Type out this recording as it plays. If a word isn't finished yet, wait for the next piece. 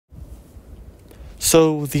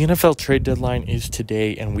So the NFL trade deadline is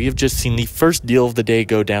today, and we have just seen the first deal of the day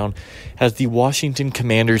go down as the Washington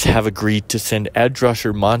Commanders have agreed to send edge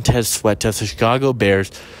rusher Montez Sweat to the Chicago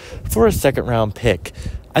Bears for a second-round pick.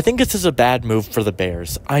 I think this is a bad move for the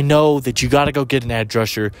Bears. I know that you got to go get an edge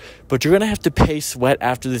rusher, but you're going to have to pay Sweat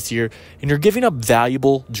after this year, and you're giving up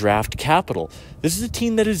valuable draft capital. This is a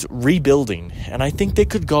team that is rebuilding, and I think they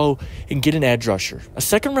could go and get an edge rusher. A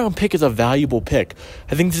second-round pick is a valuable pick.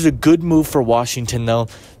 I think this is a good move for Washington, though.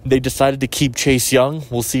 They decided to keep Chase Young.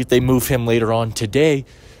 We'll see if they move him later on today.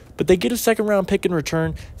 But they get a second-round pick in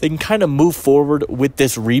return. They can kind of move forward with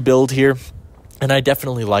this rebuild here, and I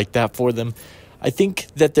definitely like that for them. I think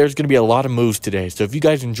that there's going to be a lot of moves today. So if you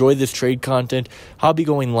guys enjoy this trade content, I'll be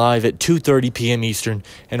going live at 2:30 p.m. Eastern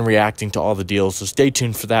and reacting to all the deals. So stay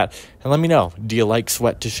tuned for that. And let me know, do you like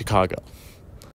Sweat to Chicago?